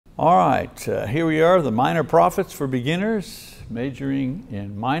All right, here we are, the minor prophets for beginners, majoring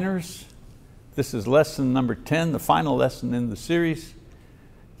in minors. This is lesson number 10, the final lesson in the series.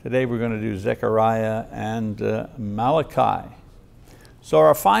 Today we're going to do Zechariah and Malachi. So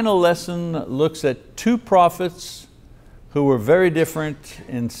our final lesson looks at two prophets who were very different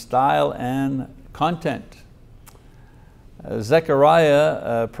in style and content.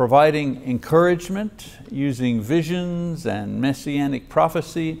 Zechariah providing encouragement using visions and messianic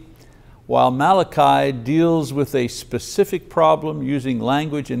prophecy, while Malachi deals with a specific problem using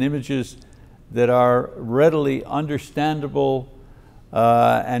language and images that are readily understandable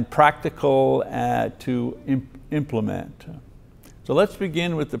and practical to implement. So let's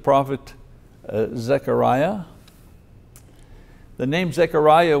begin with the prophet Zechariah. The name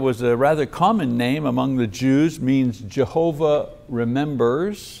Zechariah was a rather common name among the Jews, means Jehovah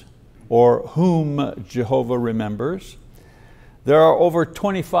remembers, or whom Jehovah remembers. There are over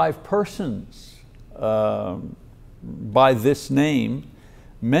 25 persons by this name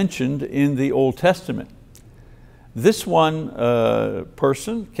mentioned in the Old Testament. This one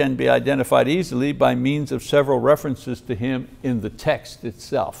person can be identified easily by means of several references to him in the text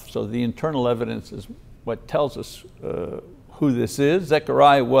itself. So the internal evidence is what tells us who this is.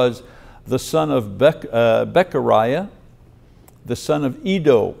 Zechariah was the son of Zechariah, the son of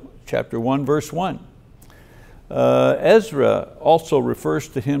Iddo, chapter 1, verse 1. Ezra also refers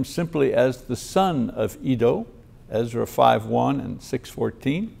to him simply as the son of Iddo, Ezra 5:1 and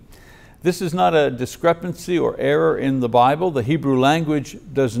 6:14. This is not a discrepancy or error in the Bible. The Hebrew language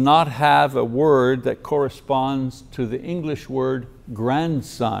does not have a word that corresponds to the English word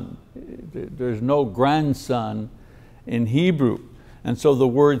grandson. There's no grandson in Hebrew. And so the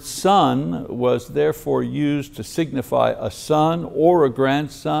word son was therefore used to signify a son or a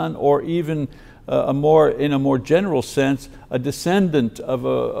grandson, or even in a more general sense, a descendant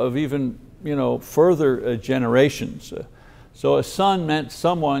of even further generations. So a son meant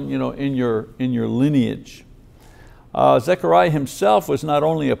someone in your lineage. Zechariah himself was not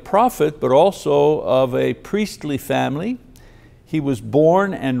only a prophet, but also of a priestly family. He was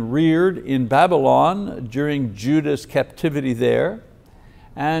born and reared in Babylon during Judah's captivity there,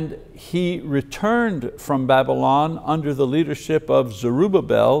 and he returned from Babylon under the leadership of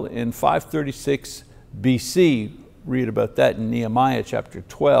Zerubbabel in 536 BC. Read about that in Nehemiah chapter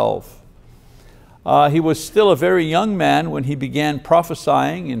 12. He was still a very young man when he began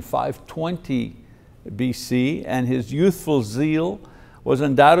prophesying in 520 BC, and his youthful zeal was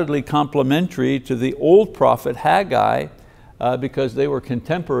undoubtedly complementary to the old prophet Haggai, because they were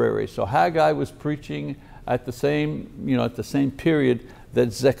contemporaries. So Haggai was preaching at the same period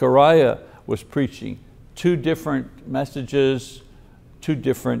that Zechariah was preaching. Two different messages, two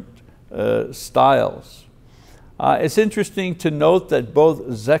different styles. It's interesting to note that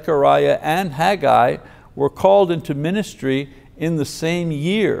both Zechariah and Haggai were called into ministry in the same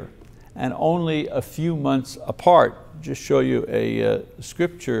year and only a few months apart. Just show you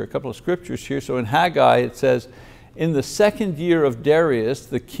a couple of scriptures here. So in Haggai it says, "In the second year of Darius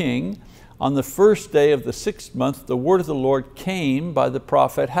the king, on the first day of the 6th month, the word of the Lord came by the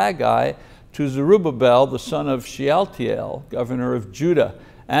prophet Haggai to Zerubbabel the son of Shealtiel, governor of Judah,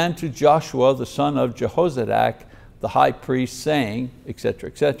 and to Joshua the son of Jehozadak, the high priest, saying,"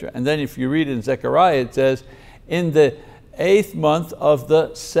 etc., etc. And then if you read in Zechariah, it says, "In the 8th month of the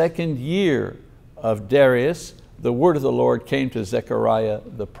 2nd year of Darius, the word of the Lord came to Zechariah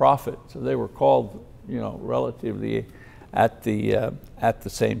the prophet." So they were called relatively at the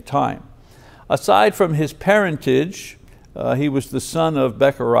same time. Aside from his parentage, he was the son of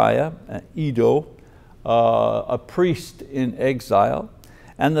Zechariah, Iddo, a priest in exile,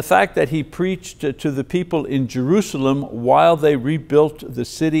 and the fact that he preached to the people in Jerusalem while they rebuilt the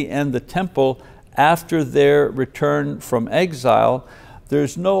city and the temple after their return from exile.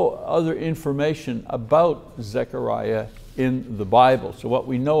 There's no other information about Zechariah in the Bible. So what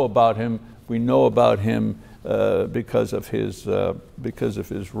we know about him because of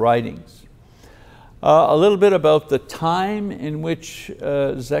his writings. A little bit about the time in which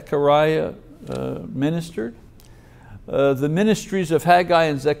Zechariah ministered. The ministries of Haggai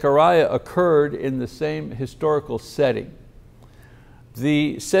and Zechariah occurred in the same historical setting.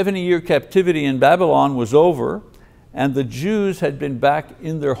 The 70-year captivity in Babylon was over, and the Jews had been back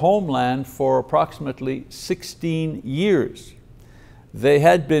in their homeland for approximately 16 years. They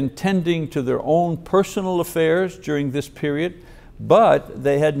had been tending to their own personal affairs during this period, but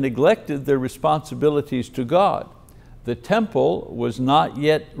they had neglected their responsibilities to God. The temple was not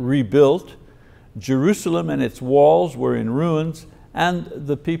yet rebuilt, Jerusalem and its walls were in ruins, and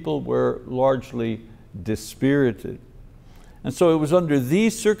the people were largely dispirited. And so it was under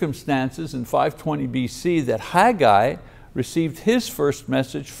these circumstances in 520 BC that Haggai received his first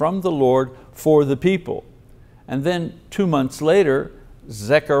message from the Lord for the people. And then 2 months later,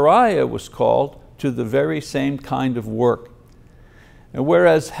 Zechariah was called to the very same kind of work. And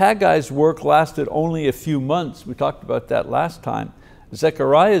whereas Haggai's work lasted only a few months, we talked about that last time,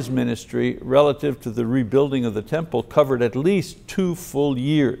 Zechariah's ministry relative to the rebuilding of the temple covered at least 2 full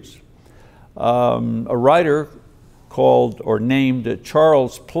years. A writer called or named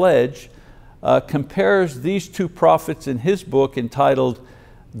Charles Pledge compares these 2 prophets in his book entitled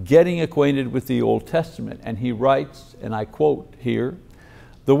Getting Acquainted with the Old Testament. And he writes, and I quote here,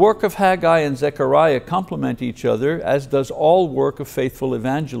 "The work of Haggai and Zechariah complement each other, as does all work of faithful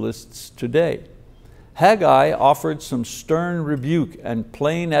evangelists today. Haggai offered some stern rebuke and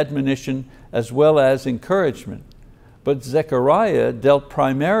plain admonition as well as encouragement, but Zechariah dealt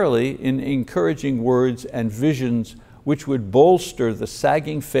primarily in encouraging words and visions which would bolster the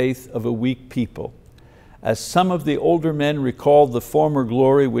sagging faith of a weak people. As some of the older men recalled the former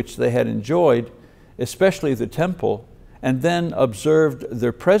glory which they had enjoyed, especially the temple, and then observed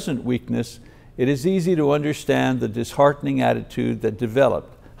their present weakness, it is easy to understand the disheartening attitude that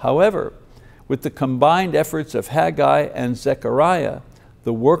developed. However, with the combined efforts of Haggai and Zechariah,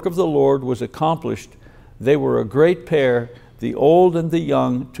 the work of the Lord was accomplished. They were a great pair, the old and the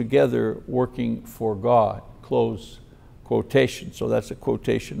young together working for God." Close quotation. So that's a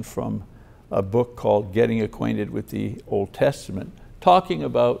quotation from a book called Getting Acquainted with the Old Testament, talking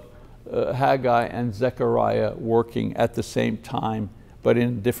about Haggai and Zechariah working at the same time, but in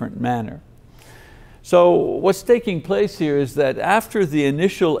a different manner. So what's taking place here is that after the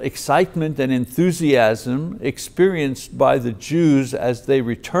initial excitement and enthusiasm experienced by the Jews as they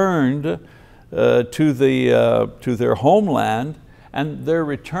returned to their homeland, and their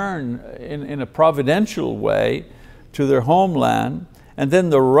return in a providential way to their homeland, and then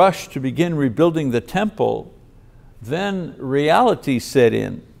the rush to begin rebuilding the temple, then reality set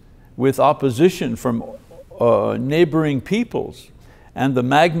in with opposition from neighboring peoples and the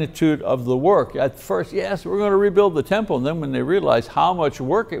magnitude of the work. At first, yes, we're going to rebuild the temple, and then when they realized how much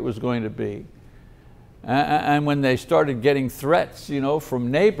work it was going to be, and when they started getting threats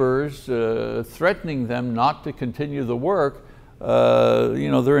from neighbors threatening them not to continue the work,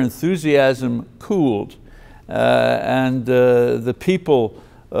 their enthusiasm cooled, and the people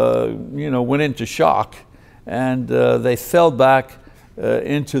went into shock, and they fell back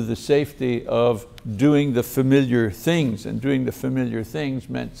into the safety of doing the familiar things. And doing the familiar things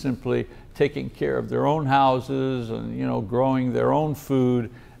meant simply taking care of their own houses and growing their own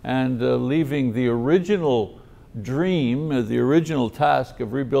food, and leaving the original dream, the original task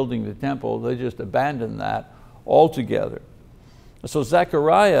of rebuilding the temple. They just abandoned that altogether. So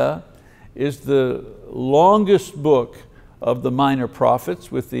Zechariah is the longest book of the minor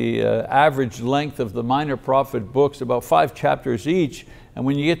prophets, with the average length of the minor prophet books about 5 chapters each. And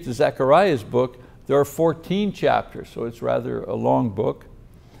when you get to Zechariah's book, there are 14 chapters, so it's rather a long book.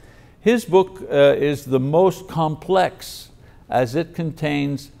 His book is the most complex, as it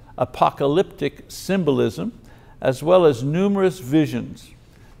contains apocalyptic symbolism as well as numerous visions,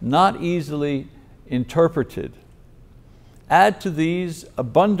 not easily interpreted. Add to these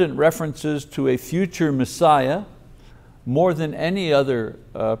abundant references to a future Messiah, more than any other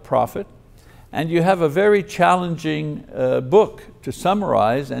prophet, and you have a very challenging book to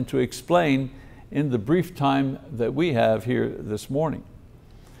summarize and to explain in the brief time that we have here this morning.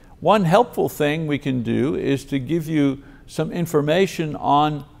 One helpful thing we can do is to give you some information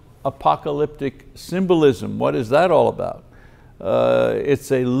on apocalyptic symbolism. What is that all about?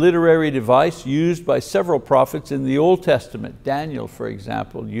 It's a literary device used by several prophets in the Old Testament. Daniel, for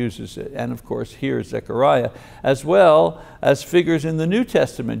example, uses it, and of course here Zechariah, as well as figures in the New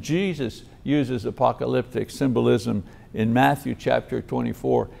Testament. Jesus uses apocalyptic symbolism in Matthew chapter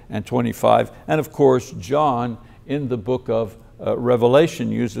 24 and 25, and of course John in the book of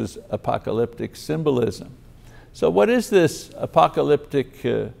Revelation uses apocalyptic symbolism. So what is this apocalyptic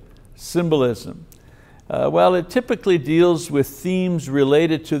symbolism? Well, it typically deals with themes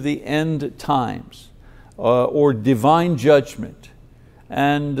related to the end times or divine judgment,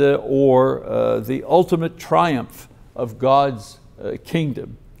 and or the ultimate triumph of God's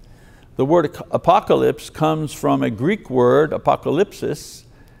kingdom. The word apocalypse comes from a Greek word, apocalypsis,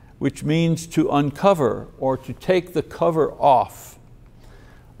 which means to uncover or to take the cover off.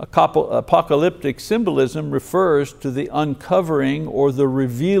 Apocalyptic symbolism refers to the uncovering or the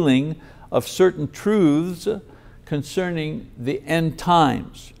revealing of certain truths concerning the end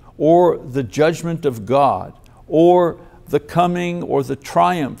times, or the judgment of God, or the coming or the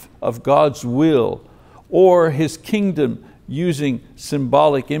triumph of God's will, or His kingdom using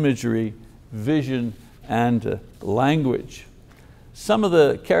symbolic imagery, vision, and language. Some of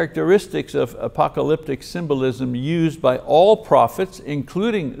the characteristics of apocalyptic symbolism used by all prophets,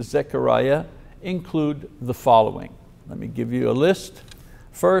 including Zechariah, include the following. Let me give you a list.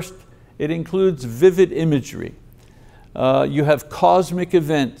 First, it includes vivid imagery. You have cosmic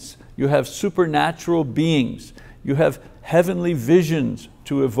events, you have supernatural beings, you have heavenly visions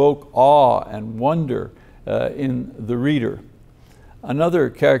to evoke awe and wonder in the reader. Another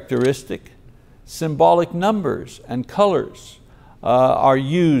characteristic, symbolic numbers and colors are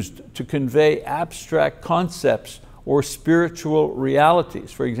used to convey abstract concepts or spiritual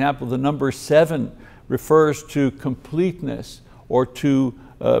realities. For example, the number 7 refers to completeness or to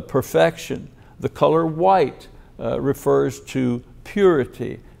perfection. The color white refers to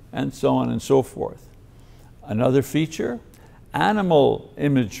purity, and so on and so forth. Another feature, animal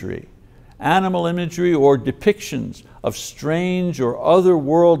imagery. Animal imagery or depictions of strange or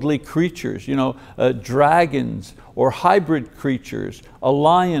otherworldly creatures, dragons or hybrid creatures, a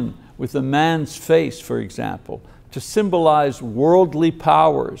lion with a man's face, for example, to symbolize worldly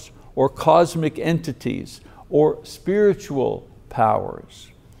powers or cosmic entities or spiritual powers.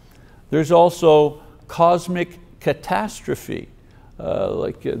 There's also cosmic catastrophe,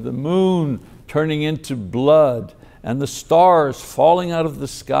 like the moon turning into blood and the stars falling out of the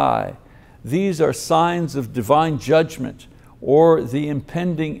sky. These are signs of divine judgment or the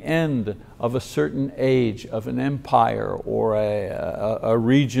impending end of a certain age, of an empire or a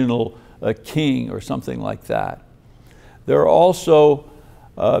regional king or something like that. There are also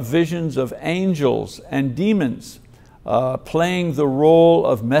visions of angels and demons playing the role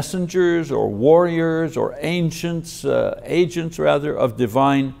of messengers or warriors or agents of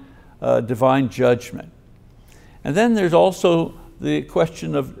divine judgment. And then there's also the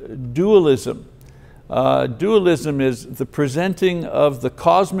question of dualism. Dualism is the presenting of the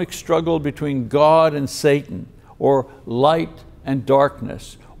cosmic struggle between God and Satan, or light and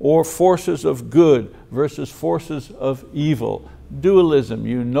darkness, or forces of good versus forces of evil. Dualism,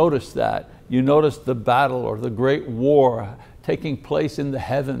 you notice that. You notice the battle or the great war taking place in the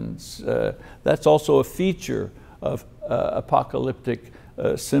heavens. That's also a feature of apocalyptic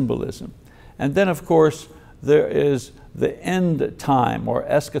symbolism. And then of course there is the end time or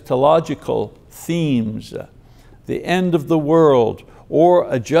eschatological themes, the end of the world, or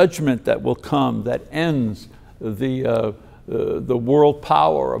a judgment that will come that ends the world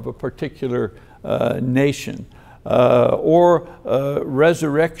power of a particular nation, or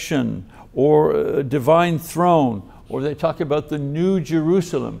resurrection, or a divine throne, or they talk about the New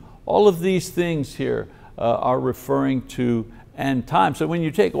Jerusalem. All of these things here are referring to end time. So when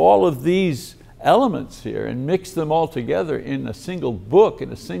you take all of these elements here and mix them all together in a single book,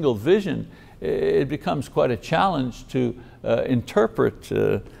 in a single vision, it becomes quite a challenge to interpret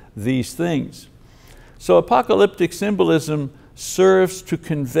these things. So apocalyptic symbolism serves to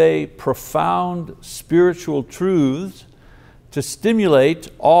convey profound spiritual truths, to stimulate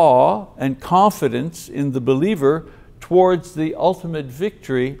awe and confidence in the believer towards the ultimate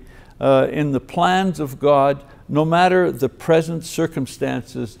victory in the plans of God, no matter the present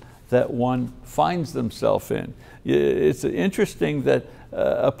circumstances that one finds themselves in. It's interesting that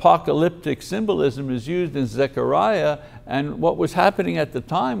apocalyptic symbolism is used in Zechariah, and what was happening at the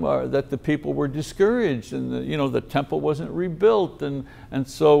time were that the people were discouraged, and the temple wasn't rebuilt, and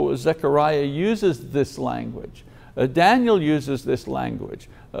so Zechariah uses this language. Daniel uses this language.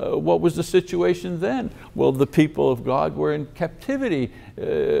 What was the situation then? Well, the people of God were in captivity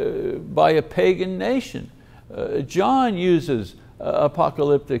by a pagan nation. John uses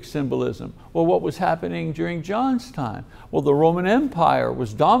apocalyptic symbolism. Well, what was happening during John's time? Well, the Roman Empire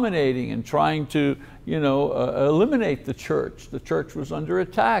was dominating and trying to eliminate the church. The church was under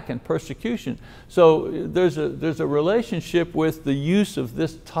attack and persecution. So there's a relationship with the use of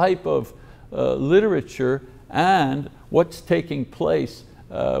this type of literature and what's taking place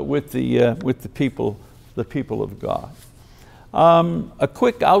with the people of God. A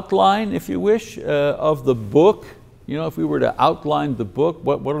quick outline, if you wish, of the book. If we were to outline the book,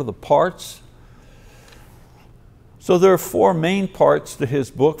 what are the parts? So there are 4 main parts to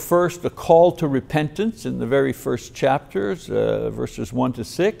his book. First, a call to repentance in the very first chapters, verses 1 to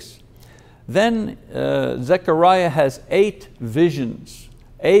 6. Then Zechariah has 8 visions.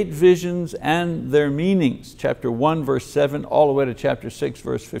 8 visions and their meanings, chapter 1 verse 7 all the way to chapter 6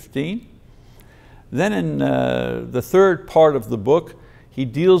 verse 15. Then in the third part of the book, he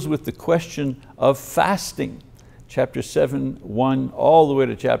deals with the question of fasting, chapter 7, 1 all the way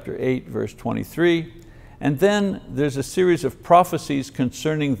to chapter 8 verse 23. And then there's a series of prophecies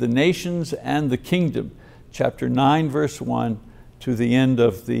concerning the nations and the kingdom, chapter 9, verse 1, to the end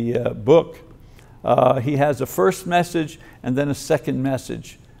of the book. He has a first message and then a second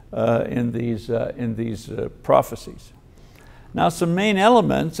message in these prophecies. Now, some main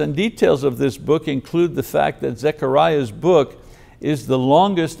elements and details of this book include the fact that Zechariah's book is the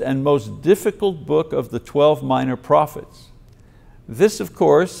longest and most difficult book of the 12 minor prophets. This, of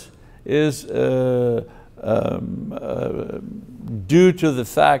course, is due to the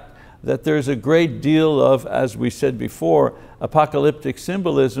fact that there's a great deal of, as we said before, apocalyptic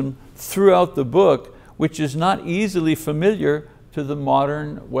symbolism throughout the book, which is not easily familiar to the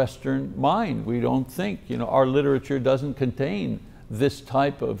modern Western mind. We don't think, our literature doesn't contain this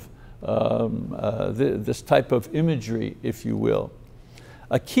type of imagery, if you will.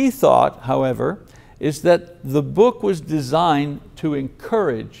 A key thought, however, is that the book was designed to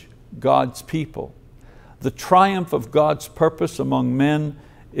encourage God's people. The triumph of God's purpose among men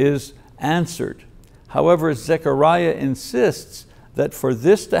is answered. However, Zechariah insists that for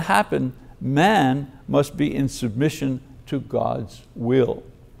this to happen, man must be in submission to God's will.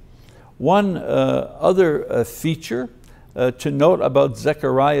 One other feature to note about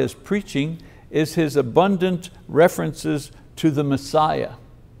Zechariah's preaching is his abundant references to the Messiah.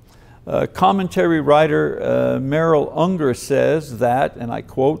 Commentary writer Merrill Unger says that, and I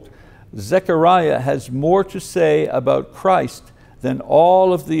quote, "Zechariah has more to say about Christ than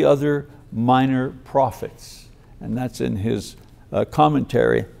all of the other minor prophets." And that's in his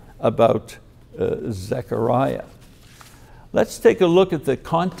commentary about Zechariah. Let's take a look at the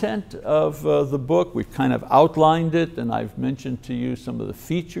content of the book. We've kind of outlined it, and I've mentioned to you some of the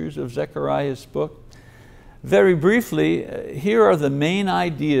features of Zechariah's book. Very briefly, here are the main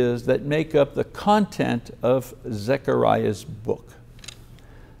ideas that make up the content of Zechariah's book.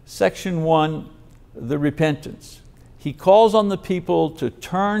 Section 1, the repentance. He calls on the people to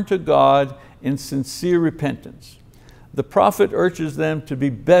turn to God in sincere repentance. The prophet urges them to be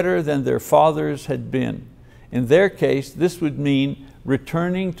better than their fathers had been. In their case, this would mean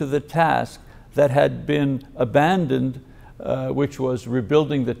returning to the task that had been abandoned, which was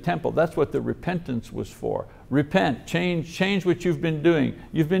rebuilding the temple. That's what the repentance was for. Repent, change what you've been doing.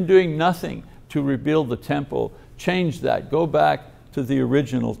 You've been doing nothing to rebuild the temple. Change that, go back to the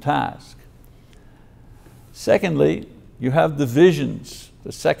original task. Secondly, you have the visions.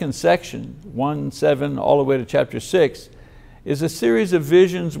 The second section, 1:7 all the way to chapter 6, is a series of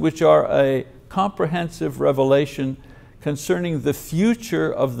visions which are a comprehensive revelation concerning the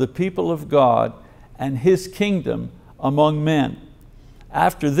future of the people of God and His kingdom among men.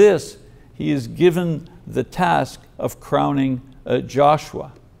 After this, he is given the task of crowning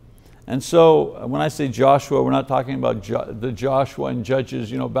Joshua. And so when I say Joshua, we're not talking about the Joshua and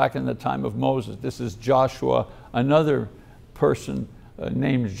Judges back in the time of Moses. This is Joshua, another person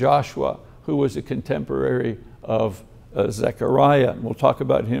named Joshua, who was a contemporary of Zechariah. And we'll talk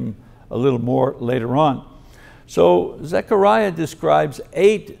about him a little more later on. So Zechariah describes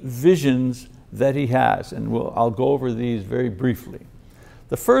 8 visions that he has, and I'll go over these very briefly.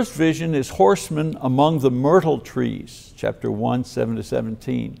 The first vision is horsemen among the myrtle trees, chapter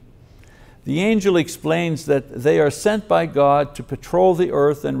 1:7-17. The angel explains that they are sent by God to patrol the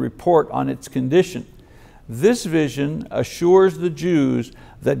earth and report on its condition. This vision assures the Jews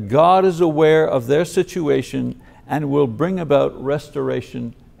that God is aware of their situation and will bring about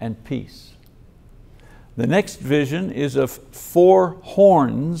restoration and peace. The next vision is of 4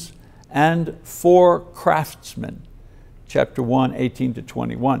 horns and 4 craftsmen, chapter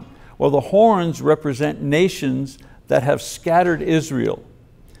 1:18-21. Well, the horns represent nations that have scattered Israel.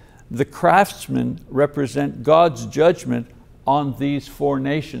 The craftsmen represent God's judgment on these 4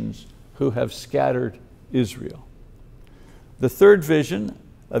 nations who have scattered Israel. The third vision,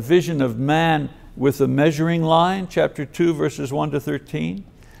 a vision of man with a measuring line, chapter 2, verses 1-13.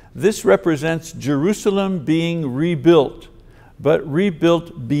 This represents Jerusalem being rebuilt, but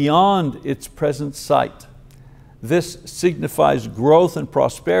rebuilt beyond its present site. This signifies growth and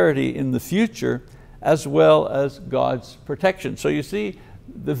prosperity in the future, as well as God's protection. So you see,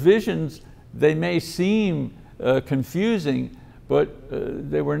 the visions, they may seem confusing, but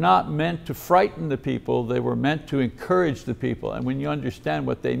they were not meant to frighten the people, they were meant to encourage the people. And when you understand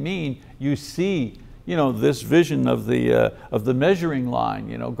what they mean, you see this vision of the measuring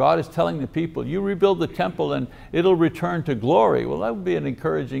line. God is telling the people, you rebuild the temple and it'll return to glory. Well, that would be an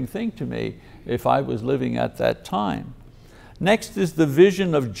encouraging thing to me if I was living at that time. Next is the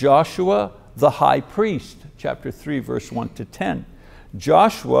vision of Joshua, the high priest, chapter 3, verse 1-10.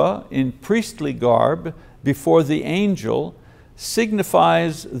 Joshua, in priestly garb before the angel,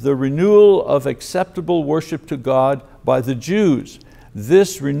 signifies the renewal of acceptable worship to God by the Jews.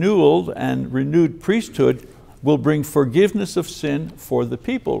 This renewal and renewed priesthood will bring forgiveness of sin for the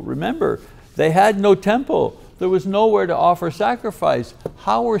people. Remember, they had no temple. There was nowhere to offer sacrifice.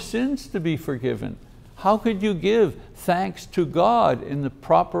 How were sins to be forgiven? How could you give thanks to God in the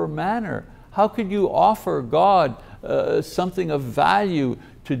proper manner? How could you offer God something of value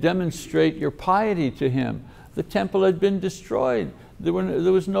to demonstrate your piety to Him? The temple had been destroyed. There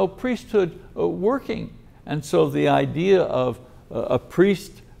was no priesthood working. And so the idea of a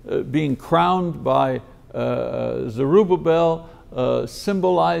priest being crowned by Zerubbabel,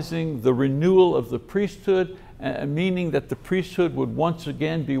 symbolizing the renewal of the priesthood, meaning that the priesthood would once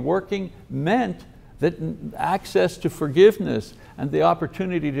again be working, meant that access to forgiveness and the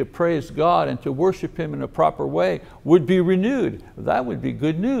opportunity to praise God and to worship Him in a proper way would be renewed. That would be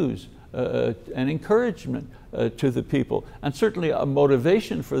good news, an encouragement to the people, and certainly a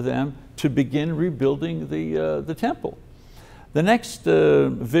motivation for them to begin rebuilding the temple. The next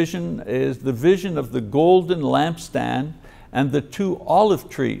vision is the vision of the golden lampstand and the 2 olive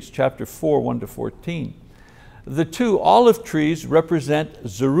trees, chapter 4, 1-14. The 2 olive trees represent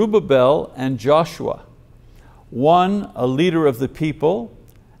Zerubbabel and Joshua. One a leader of the people,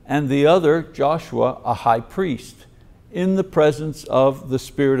 and the other, Joshua, a high priest, in the presence of the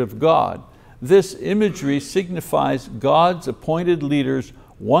Spirit of God. This imagery signifies God's appointed leaders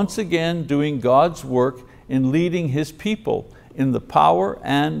once again doing God's work in leading His people in the power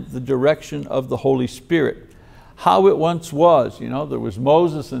and the direction of the Holy Spirit. How it once was, there was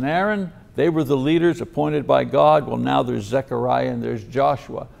Moses and Aaron, they were the leaders appointed by God. Well, now there's Zechariah and there's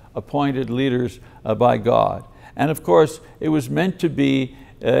Joshua, appointed leaders by God. And of course, it was meant to be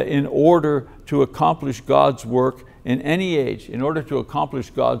in order to accomplish God's work in any age. In order to accomplish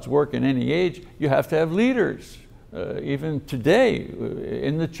God's work in any age, you have to have leaders. Even today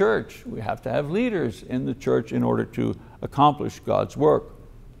in the church, we have to have leaders in the church in order to accomplish God's work.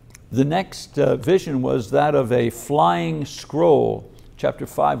 The next vision was that of a flying scroll, chapter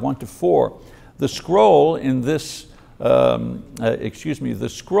 5, 1-4. The scroll in this, the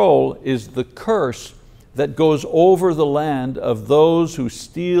scroll is the curse that goes over the land of those who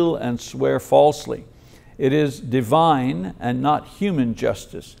steal and swear falsely. It is divine and not human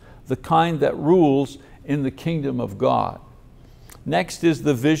justice, the kind that rules in the kingdom of God. Next is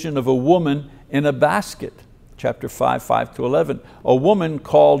the vision of a woman in a basket, chapter 5, 5-11. A woman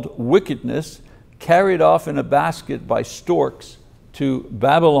called wickedness, carried off in a basket by storks to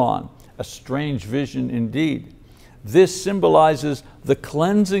Babylon, a strange vision indeed. This symbolizes the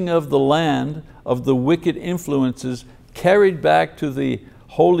cleansing of the land of the wicked influences carried back to the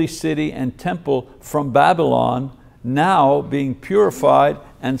holy city and temple from Babylon, now being purified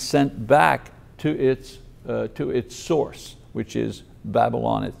and sent back to its source, which is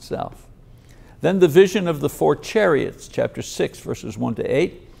Babylon itself. Then the vision of the 4 chariots, chapter 6, verses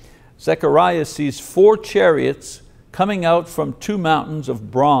 1-8. Zechariah sees 4 chariots coming out from 2 mountains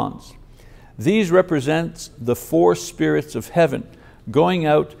of bronze. These represent the 4 spirits of heaven going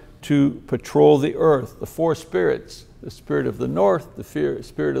out to patrol the earth. The 4 spirits, the spirit of the north, the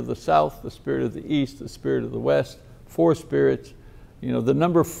spirit of the south, the spirit of the east, the spirit of the west, 4 spirits. The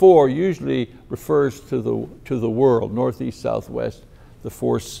number 4 usually refers to the world, northeast, southwest, the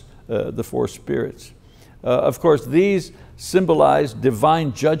 4 spirits. Of course, these symbolize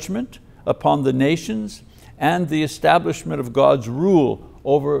divine judgment upon the nations and the establishment of God's rule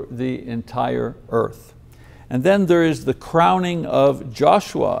over the entire earth. And then there is the crowning of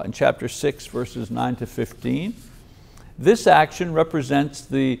Joshua in chapter 6, verses 9-15. This action represents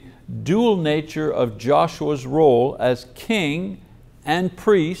the dual nature of Joshua's role as king and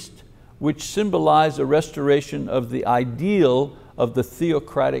priest, which symbolize a restoration of the ideal of the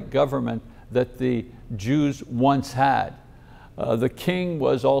theocratic government that the Jews once had. The king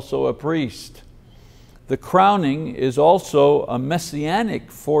was also a priest. The crowning is also a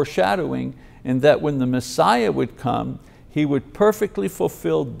messianic foreshadowing in that when the Messiah would come, He would perfectly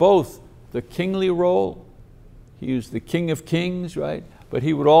fulfill both the kingly role, He was the King of Kings, right? But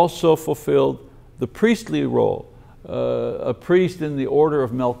He would also fulfill the priestly role, a priest in the order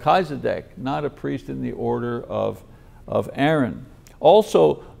of Melchizedek, not a priest in the order of Aaron.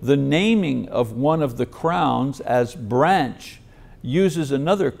 Also, the naming of one of the crowns as branch uses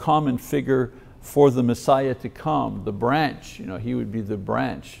another common figure for the Messiah to come, the branch. He would be the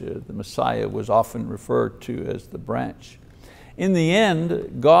branch. The Messiah was often referred to as the branch. In the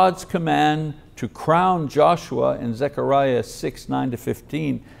end, God's command to crown Joshua in Zechariah 6,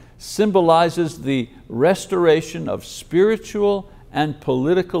 9-15 symbolizes the restoration of spiritual and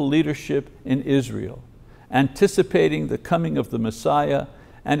political leadership in Israel, anticipating the coming of the Messiah,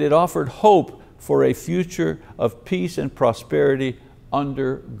 and it offered hope for a future of peace and prosperity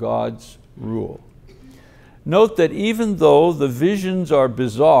under God's rule. Note that even though the visions are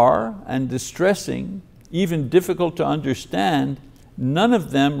bizarre and distressing, even difficult to understand, none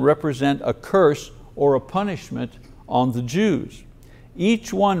of them represent a curse or a punishment on the Jews.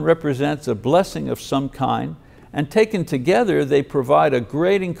 Each one represents a blessing of some kind, and taken together they provide a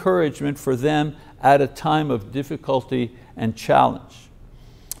great encouragement for them at a time of difficulty and challenge.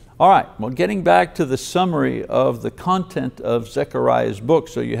 All right, well, getting back to the summary of the content of Zechariah's book.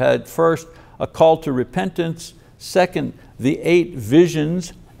 So you had first a call to repentance, second, the 8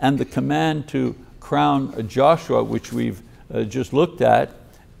 visions and the command to crown Joshua, which we've just looked at.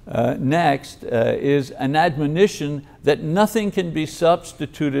 Next is an admonition that nothing can be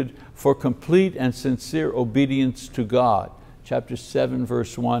substituted for complete and sincere obedience to God. Chapter 7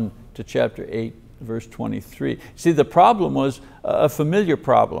 verse 1 to chapter 8 verse 23. See, the problem was a familiar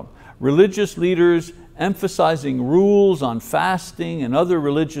problem. Religious leaders emphasizing rules on fasting and other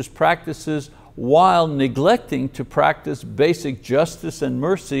religious practices while neglecting to practice basic justice and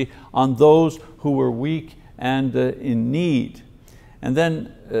mercy on those who were weak and in need. And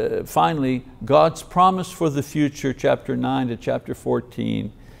then finally, God's promise for the future, chapter 9 to chapter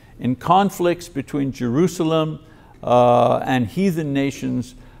 14. In conflicts between Jerusalem and heathen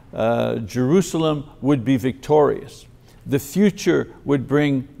nations, Jerusalem would be victorious. The future would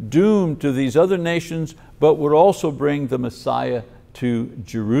bring doom to these other nations, but would also bring the Messiah to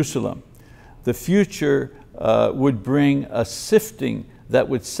Jerusalem. The future would bring a sifting that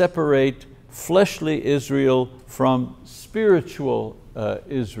would separate fleshly Israel from spiritual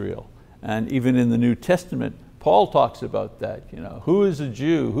Israel. And even in the New Testament, Paul talks about that. Who is a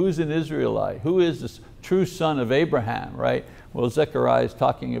Jew? Who is an Israelite? Who is the true son of Abraham, right? Well, Zechariah is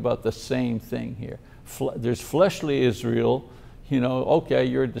talking about the same thing here. There's fleshly Israel, okay,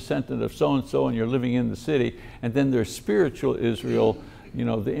 you're a descendant of so-and-so and you're living in the city. And then there's spiritual Israel,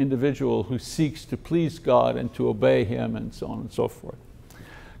 the individual who seeks to please God and to obey Him, and so on and so forth.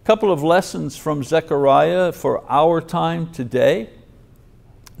 A couple of lessons from Zechariah for our time today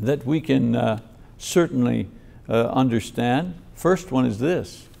that we can certainly understand. First one is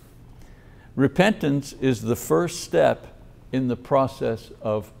this: repentance is the first step in the process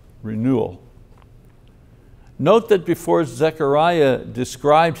of renewal. Note that before Zechariah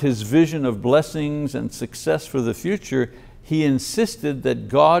described his vision of blessings and success for the future, he insisted that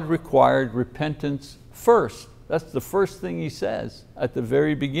God required repentance first. That's the first thing he says at the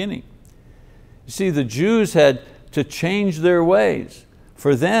very beginning. You see, the Jews had to change their ways.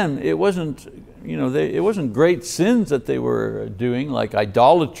 For them, it wasn't great sins that they were doing, like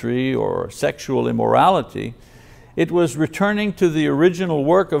idolatry or sexual immorality. It was returning to the original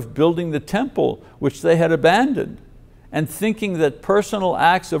work of building the temple, which they had abandoned, and thinking that personal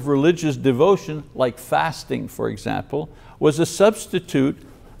acts of religious devotion, like fasting, for example, was a substitute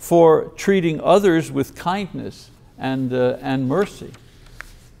for treating others with kindness and mercy.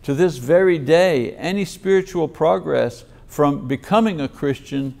 To this very day, any spiritual progress from becoming a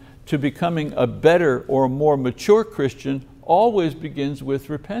Christian to becoming a better or more mature Christian always begins with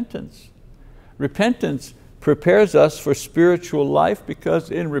repentance. Repentance prepares us for spiritual life because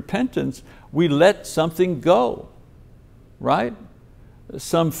in repentance we let something go, right?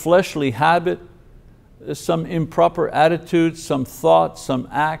 Some fleshly habit, some improper attitude, some thought, some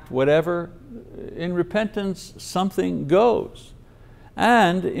act, whatever. In repentance, something goes.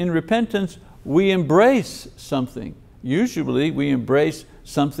 And in repentance, we embrace something. Usually we embrace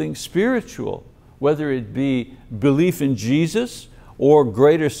something spiritual, whether it be belief in Jesus or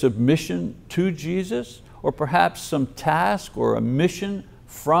greater submission to Jesus, or perhaps some task or a mission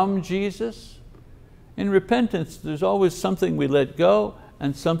from Jesus. In repentance, there's always something we let go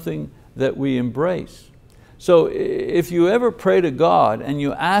and something that we embrace. So if you ever pray to God and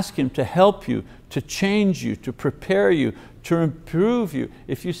you ask Him to help you, to change you, to prepare you, to improve you,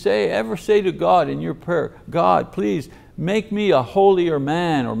 if you ever say to God in your prayer, God, please make me a holier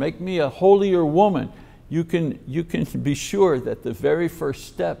man or make me a holier woman, you can be sure that the very first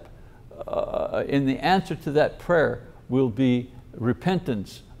step in the answer to that prayer will be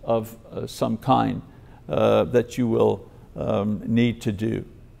repentance of some kind that you will need to do.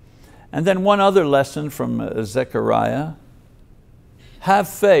 And then one other lesson from Zechariah: have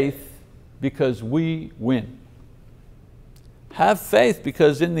faith because we win. Have faith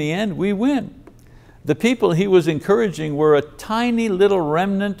because in the end we win. The people he was encouraging were a tiny little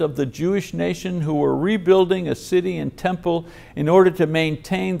remnant of the Jewish nation who were rebuilding a city and temple in order to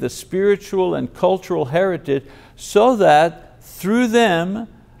maintain the spiritual and cultural heritage, so that through them,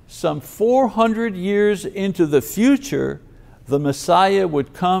 some 400 years into the future, the Messiah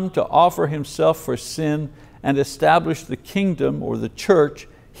would come to offer Himself for sin and establish the kingdom or the church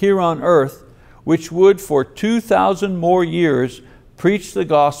here on earth, which would for 2,000 more years preach the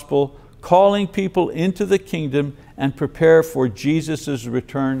gospel, calling people into the kingdom and prepare for Jesus'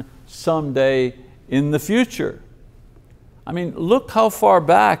 return someday in the future. I mean, look how far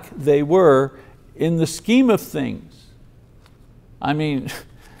back they were in the scheme of things. I mean,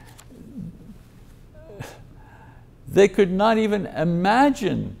 they could not even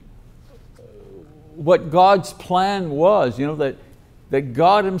imagine what God's plan was, you know, that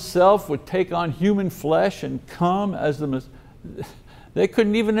God Himself would take on human flesh and come as the Messiah. They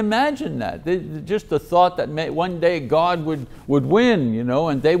couldn't even imagine that. Just the thought that one day God would win, you know,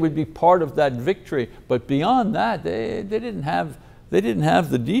 and they would be part of that victory. But beyond that, they didn't have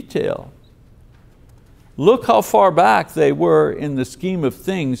the detail. Look how far back they were in the scheme of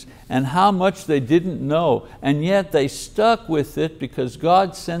things and how much they didn't know, and yet they stuck with it because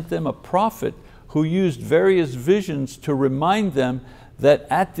God sent them a prophet who used various visions to remind them that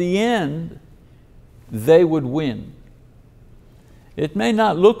at the end they would win. It may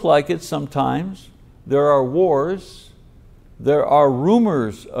not look like it sometimes. There are wars, there are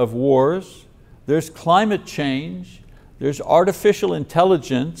rumors of wars, there's climate change, there's artificial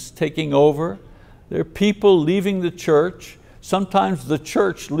intelligence taking over, there are people leaving the church, sometimes the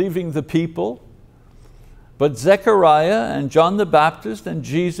church leaving the people. But Zechariah and John the Baptist and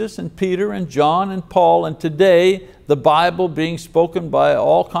Jesus and Peter and John and Paul, and today the Bible being spoken by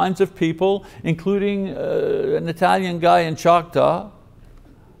all kinds of people, including an Italian guy in Choctaw,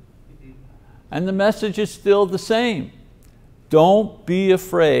 and the message is still the same. Don't be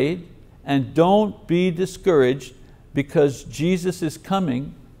afraid and don't be discouraged, because Jesus is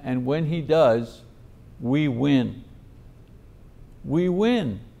coming, and when He does, we win. We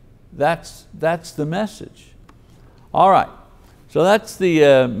win. That's the message. All right, so that's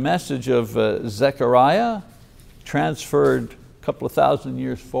the message of Zechariah, transferred a couple of thousand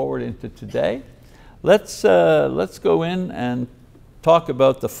years forward into today. Let's go in and talk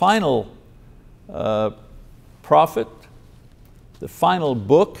about the final prophet, the final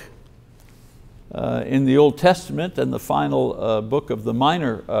book in the Old Testament, and the final book of the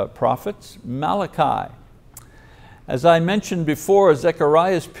minor prophets, Malachi. As I mentioned before,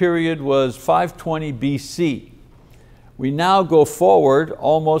 Zechariah's period was 520 BC. We now go forward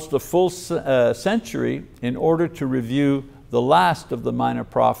almost a full century in order to review the last of the minor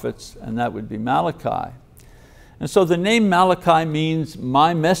prophets, and that would be Malachi. And so the name Malachi means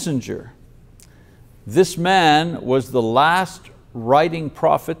my messenger. This man was the last writing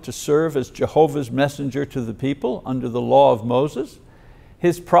prophet to serve as Jehovah's messenger to the people under the law of Moses.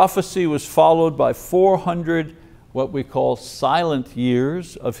 His prophecy was followed by 400 what we call silent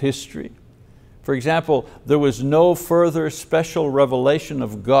years of history. For example, there was no further special revelation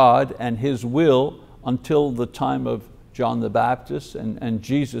of God and His will until the time of John the Baptist and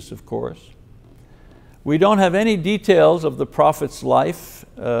Jesus, of course. We don't have any details of the prophet's life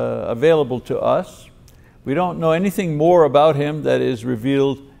available to us. We don't know anything more about him that is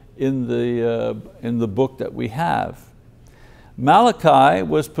revealed in the book that we have. Malachi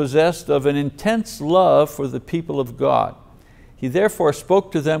was possessed of an intense love for the people of God. He therefore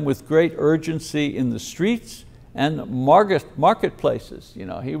spoke to them with great urgency in the streets and marketplaces. You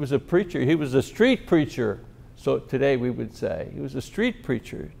know, he was a preacher, he was a street preacher, so today we would say. He was a street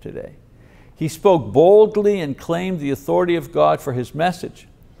preacher today. He spoke boldly and claimed the authority of God for his message.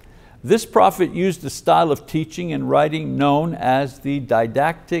 This prophet used a style of teaching and writing known as the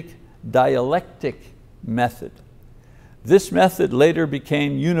didactic dialectic method. This method later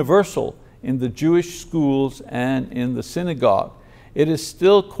became universal in the Jewish schools and in the synagogue. It is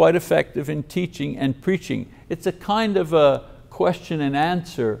still quite effective in teaching and preaching. It's a kind of a question and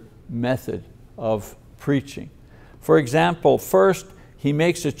answer method of preaching. For example, first he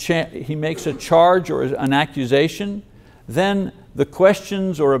makes a charge or an accusation, then the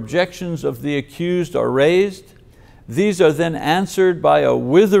questions or objections of the accused are raised. These are then answered by a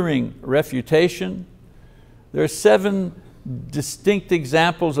withering refutation. There are 7 distinct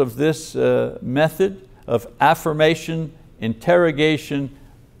examples of this method of affirmation, interrogation,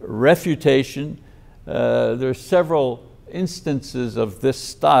 refutation. There are several instances of this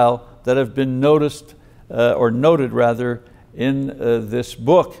style that have been noticed, or noted rather, in this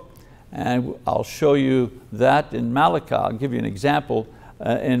book. And I'll show you that in Malachi. I'll give you an example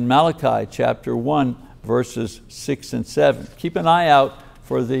in Malachi chapter 1, verses 6 and 7. Keep an eye out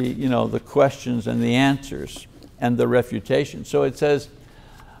for the questions and the answers and the refutation. So it says,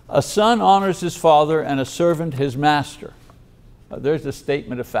 a son honors his father and a servant his master. There's a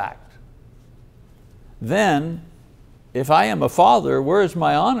statement of fact. Then, if I am a father, where is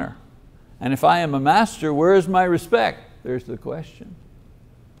my honor? And if I am a master, where is my respect? There's the question.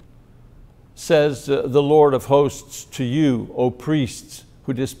 Says the Lord of hosts to you, O priests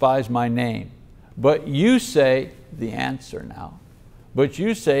who despise my name. But you say, the answer now, but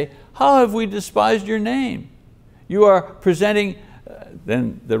you say, how have we despised your name? You are presenting,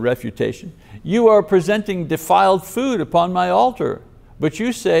 then the refutation, you are presenting defiled food upon my altar. But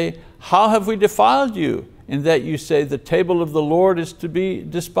you say, how have we defiled you? In that you say the table of the Lord is to be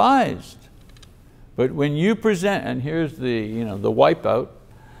despised. But when you present, and here's the wipeout,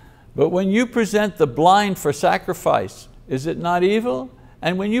 but when you present the blind for sacrifice, is it not evil?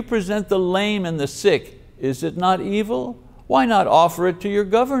 And when you present the lame and the sick, is it not evil? Why not offer it to your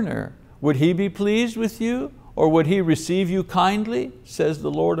governor? Would he be pleased with you? Or would he receive you kindly? Says the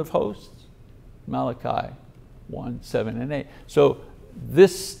Lord of hosts. Malachi 1, 7 and 8. So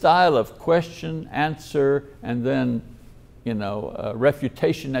this style of question, answer, and then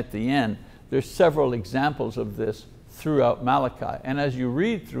refutation at the end, there's several examples of this throughout Malachi. And as you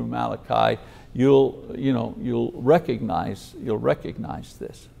read through Malachi, you'll recognize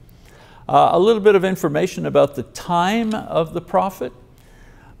this. A little bit of information about the time of the prophet.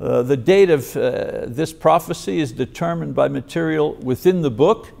 The date of this prophecy is determined by material within the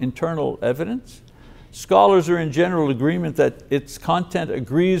book, internal evidence. Scholars are in general agreement that its content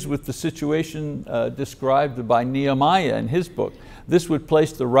agrees with the situation described by Nehemiah in his book. This would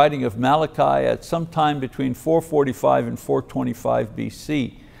place the writing of Malachi at some time between 445 and 425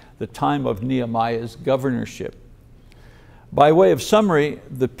 BC, the time of Nehemiah's governorship. By way of summary,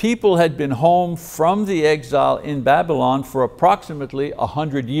 the people had been home from the exile in Babylon for approximately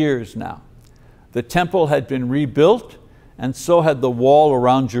 100 years now. The temple had been rebuilt, and so had the wall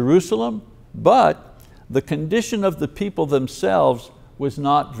around Jerusalem, but the condition of the people themselves was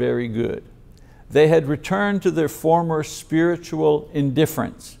not very good. They had returned to their former spiritual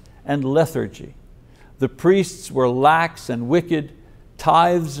indifference and lethargy. The priests were lax and wicked,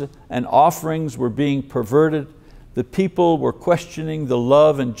 tithes and offerings were being perverted, the people were questioning the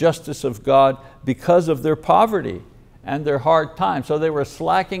love and justice of God because of their poverty and their hard times. So they were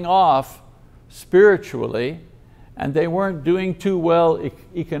slacking off spiritually, and they weren't doing too well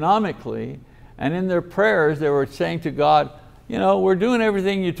economically, and in their prayers they were saying to God, we're doing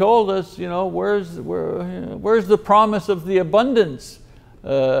everything you told us, where's the promise of the abundance?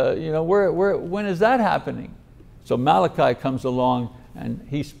 When is that happening? So Malachi comes along and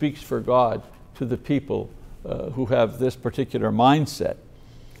he speaks for God to the people who have this particular mindset.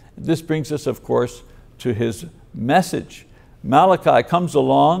 This brings us, of course, to his message. Malachi comes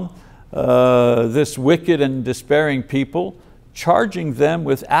along, this wicked and despairing people, charging them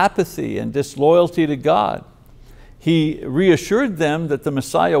with apathy and disloyalty to God. He reassured them that the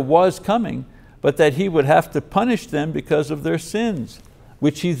Messiah was coming, but that he would have to punish them because of their sins,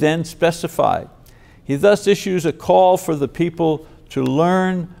 which he then specified. He thus issues a call for the people to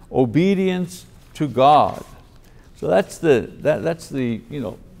learn obedience to God. So that's the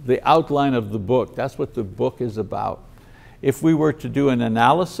outline of the book. That's what the book is about. If we were to do an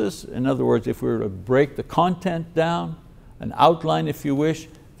analysis, in other words, if we were to break the content down, an outline if you wish,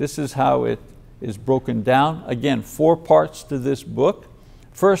 this is how it is broken down. Again, 4 parts to this book.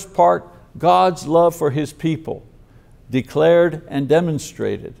 First part, God's love for His people, declared and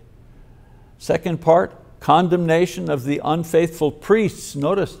demonstrated. Second part, condemnation of the unfaithful priests.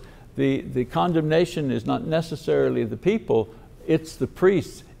 Notice the condemnation is not necessarily the people, it's the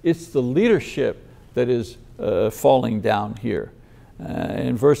priests, it's the leadership that is falling down here.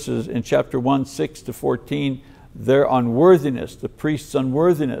 In chapter 1, 6 to 14, their unworthiness, the priest's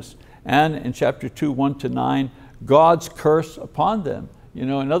unworthiness. And in chapter 2, 1 to 9, God's curse upon them.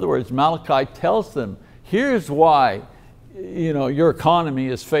 In other words, Malachi tells them, here's why your economy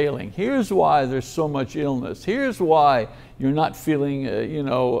is failing. Here's why there's so much illness. Here's why you're not feeling,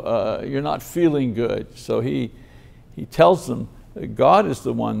 you're not feeling good. So he tells them that God is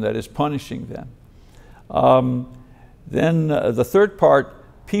the one that is punishing them. Then the third part,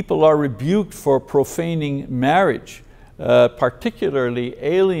 people are rebuked for profaning marriage, particularly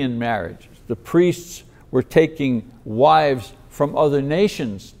alien marriage. The priests were taking wives from other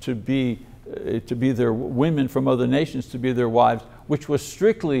nations to be their women from other nations to be their wives, which was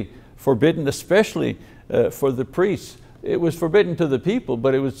strictly forbidden, especially for the priests. It was forbidden to the people,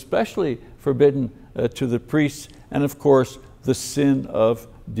 but it was especially forbidden to the priests, and of course the sin of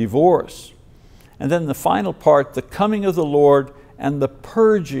divorce. And then the final part, the coming of the Lord and the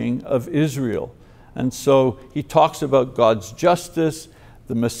purging of Israel. And so he talks about God's justice,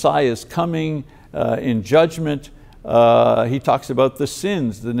 the Messiah's coming in judgment, He talks about the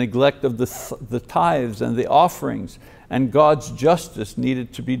sins, the neglect of the tithes and the offerings, and God's justice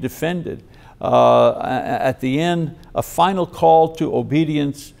needed to be defended. At the end, a final call to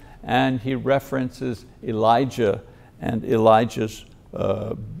obedience, and he references Elijah and Elijah's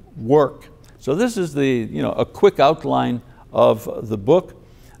work. So this is a quick outline of the book.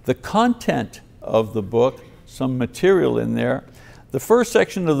 The content of the book, some material in there. The first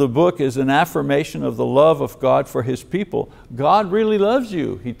section of the book is an affirmation of the love of God for His people. God really loves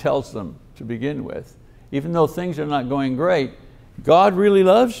you, he tells them to begin with. Even though things are not going great, God really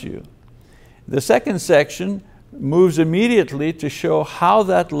loves you. The second section moves immediately to show how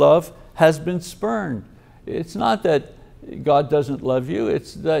that love has been spurned. It's not that God doesn't love you,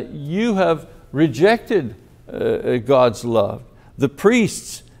 it's that you have rejected God's love. The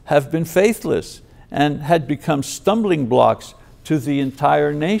priests have been faithless and had become stumbling blocks to the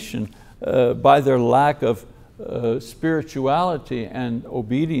entire nation by their lack of spirituality and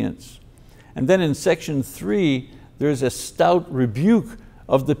obedience. And then in section 3, there's a stout rebuke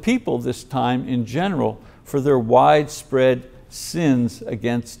of the people this time in general for their widespread sins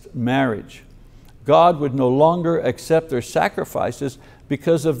against marriage. God would no longer accept their sacrifices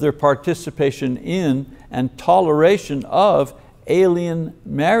because of their participation in and toleration of alien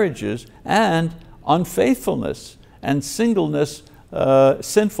marriages and unfaithfulness and sinfulness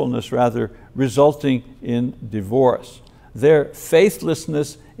resulting in divorce. Their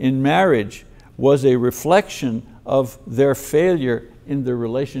faithlessness in marriage was a reflection of their failure in their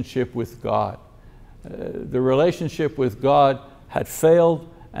relationship with God. The relationship with God had failed,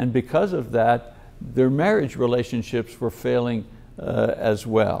 and because of that, their marriage relationships were failing as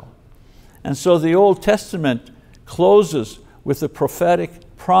well. And so the Old Testament closes with a prophetic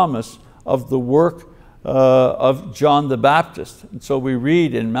promise of the work of John the Baptist. And so we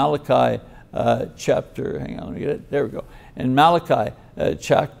read in Malachi chapter, hang on, let me get it, there we go. In Malachi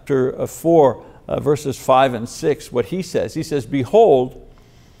chapter 4, verses 5 and 6, what he says. He says, "Behold,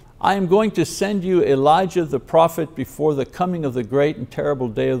 I am going to send you Elijah the prophet before the coming of the great and terrible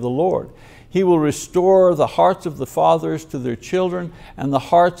day of the Lord. He will restore the hearts of the fathers to their children and the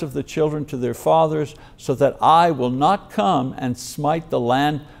hearts of the children to their fathers, so that I will not come and smite the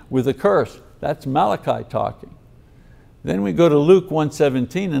land with a curse." That's Malachi talking. Then we go to Luke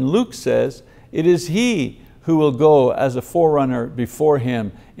 1:17, and Luke says, "It is he who will go as a forerunner before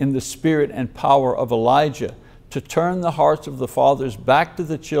him in the spirit and power of Elijah, to turn the hearts of the fathers back to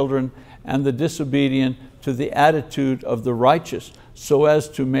the children and the disobedient to the attitude of the righteous, so as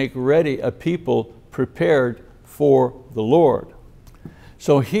to make ready a people prepared for the Lord."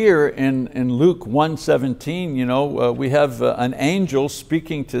 So here in Luke 1:17, we have an angel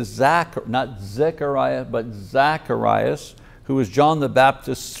speaking to not Zechariah, but Zacharias, who was John the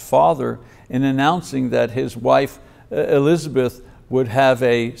Baptist's father, in announcing that his wife Elizabeth would have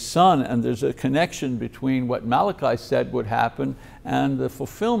a son, and there's a connection between what Malachi said would happen and the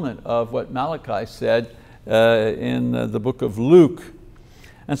fulfillment of what Malachi said in the book of Luke.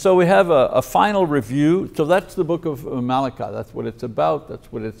 And so we have a final review. So that's the book of Malachi. That's what it's about,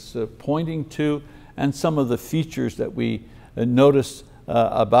 that's what it's pointing to, and some of the features that we notice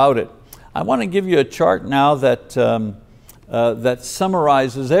about it. I want to give you a chart now that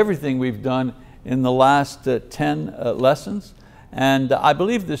summarizes everything we've done in the last 10 lessons. And I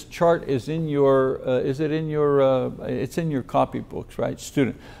believe this chart is in your, it's in your copybooks, right,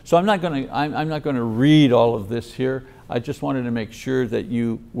 student? So I'm not going to read all of this here. I just wanted to make sure that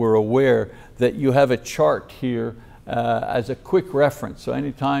you were aware that you have a chart here as a quick reference. So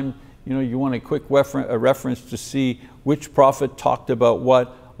anytime you want a quick reference to see which prophet talked about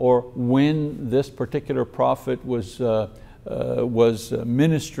what, or when this particular prophet was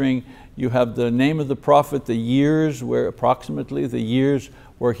ministering, you have the name of the prophet, the years, approximately the years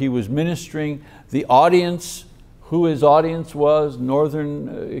where he was ministering, the audience, who his audience was,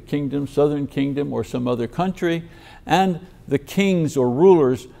 northern kingdom, southern kingdom, or some other country, and the kings or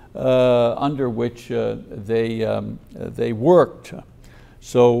rulers under which they worked.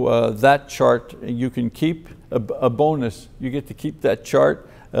 So that chart you can keep, a bonus, you get to keep that chart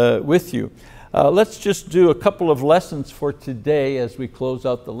with you. Let's just do a couple of lessons for today as we close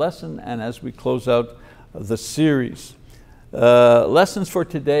out the lesson and as we close out the series. Lessons for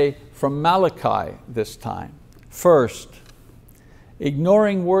today from Malachi this time. First,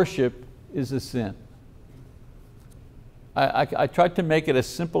 ignoring worship is a sin. I tried to make it as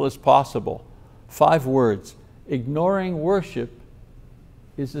simple as possible. 5 words. Ignoring worship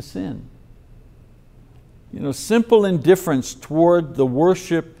is a sin. Simple indifference toward the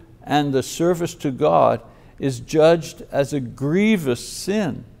worship and the service to God is judged as a grievous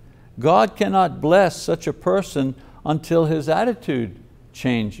sin. God cannot bless such a person until his attitude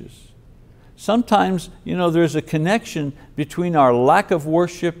changes. Sometimes, there's a connection between our lack of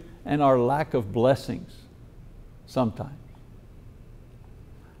worship and our lack of blessings. Sometimes.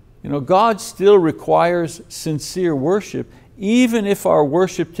 God still requires sincere worship, even if our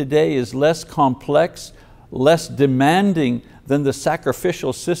worship today is less complex, less demanding than the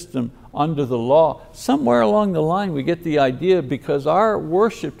sacrificial system under the law. Somewhere along the line we get the idea, because our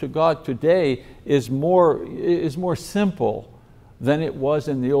worship to God today is more simple than it was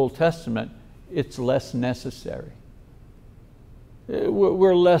in the Old Testament, it's less necessary.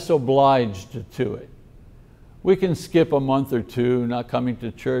 We're less obliged to it. We can skip a month or two not coming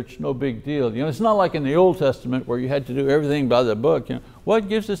to church, no big deal. It's not like in the Old Testament where you had to do everything by the book. What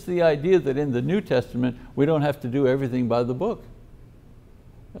gives us the idea that in the New Testament we don't have to do everything by the book?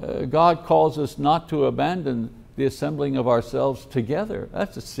 God calls us not to abandon the assembling of ourselves together.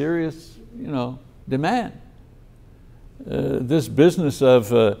 That's a serious demand. This business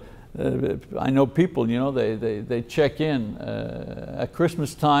of, I know people, they check in at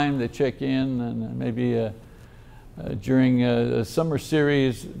Christmas time, they check in, and maybe during a summer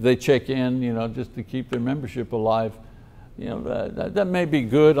series they check in, just to keep their membership alive. That may be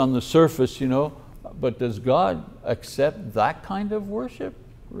good on the surface, but does God accept that kind of worship?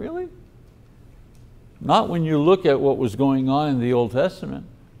 Really? Not when you look at what was going on in the Old Testament.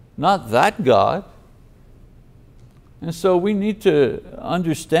 Not that God. And so we need to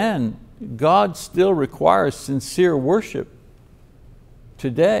understand God still requires sincere worship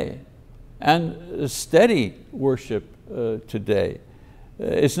today, and steady worship today.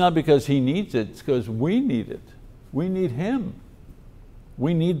 It's not because He needs it, it's because we need it. We need Him.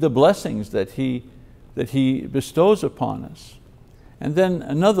 We need the blessings that He bestows upon us. And then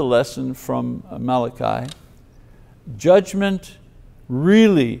another lesson from Malachi: judgment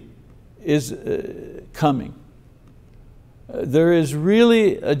really is coming. There is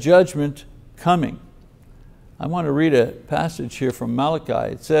really a judgment coming. I want to read a passage here from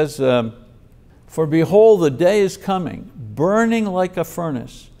Malachi. It says, "For behold, the day is coming, burning like a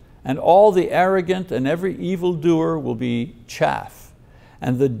furnace, and all the arrogant and every evildoer will be chaff.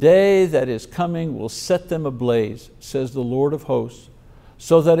 And the day that is coming will set them ablaze, says the Lord of hosts,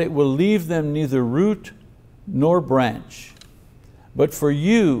 so that it will leave them neither root nor branch. But for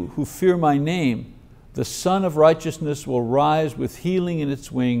you who fear my name, the Son of Righteousness will rise with healing in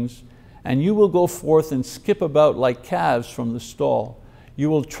its wings, and you will go forth and skip about like calves from the stall. You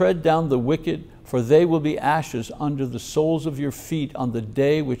will tread down the wicked, for they will be ashes under the soles of your feet on the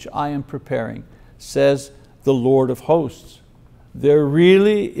day which I am preparing, says the Lord of hosts." There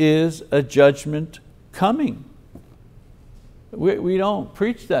really is a judgment coming. We don't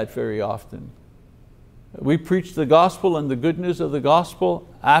preach that very often. We preach the gospel and the good news of the gospel,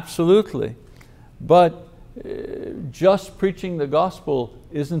 absolutely. But just preaching the gospel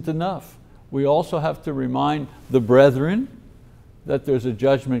isn't enough. We also have to remind the brethren that there's a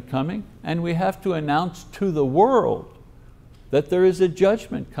judgment coming, and we have to announce to the world that there is a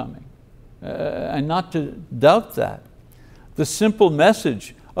judgment coming, and not to doubt that. The simple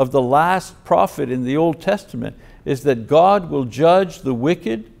message of the last prophet in the Old Testament is that God will judge the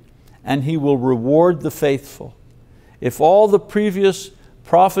wicked and He will reward the faithful. If all the previous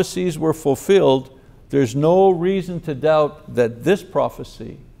prophecies were fulfilled, there's no reason to doubt that this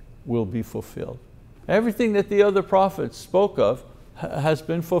prophecy will be fulfilled. Everything that the other prophets spoke of has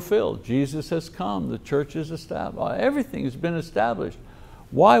been fulfilled. Jesus has come, the church is established, everything has been established.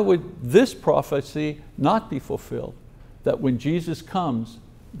 Why would this prophecy not be fulfilled? That when Jesus comes,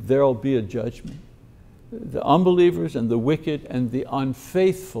 there'll be a judgment. The unbelievers and the wicked and the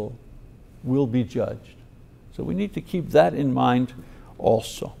unfaithful will be judged. So we need to keep that in mind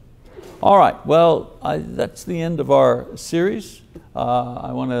also. All right, well, that's the end of our series.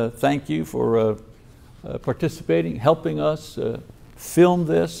 I want to thank you for participating, helping us film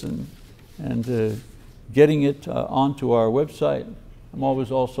this and getting it onto our website. I'm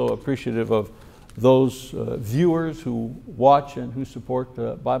always also appreciative of those viewers who watch and who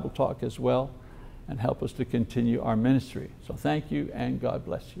support Bible Talk as well and help us to continue our ministry. So thank you and God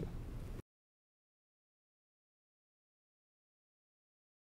bless you.